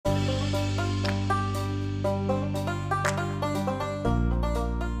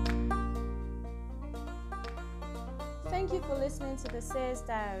listening to the Seers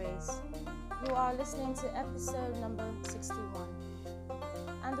Diaries. You are listening to episode number 61.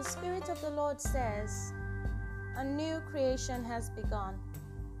 And the Spirit of the Lord says, a new creation has begun.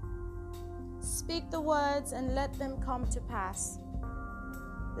 Speak the words and let them come to pass.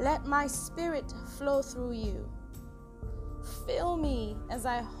 Let my spirit flow through you. Fill me as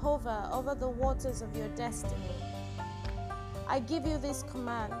I hover over the waters of your destiny. I give you this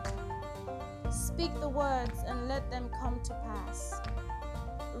command. Speak the words and let them come to pass.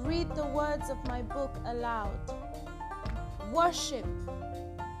 Read the words of my book aloud. Worship.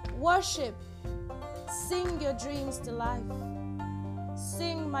 Worship. Sing your dreams to life.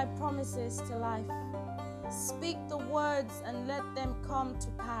 Sing my promises to life. Speak the words and let them come to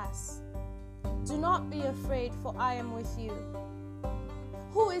pass. Do not be afraid, for I am with you.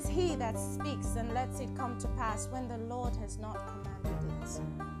 Who is he that speaks and lets it come to pass when the Lord has not commanded it?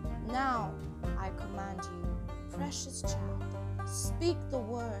 Now I command you, precious child, speak the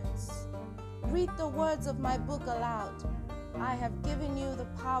words. Read the words of my book aloud. I have given you the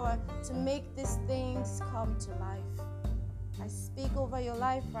power to make these things come to life. I speak over your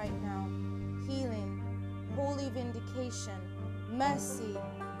life right now, healing, holy vindication, mercy,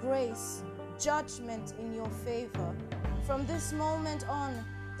 grace, judgment in your favor. From this moment on,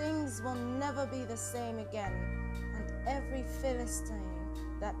 things will never be the same again, and every Philistine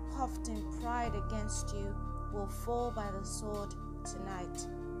that puffed in pride against you will fall by the sword tonight.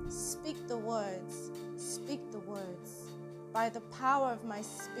 Speak the words, speak the words. By the power of my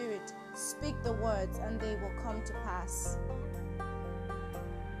Spirit, speak the words and they will come to pass.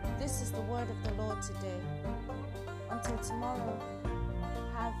 This is the word of the Lord today. Until tomorrow,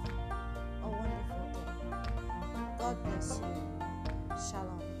 have a wonderful day. God bless you.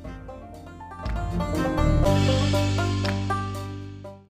 Shalom.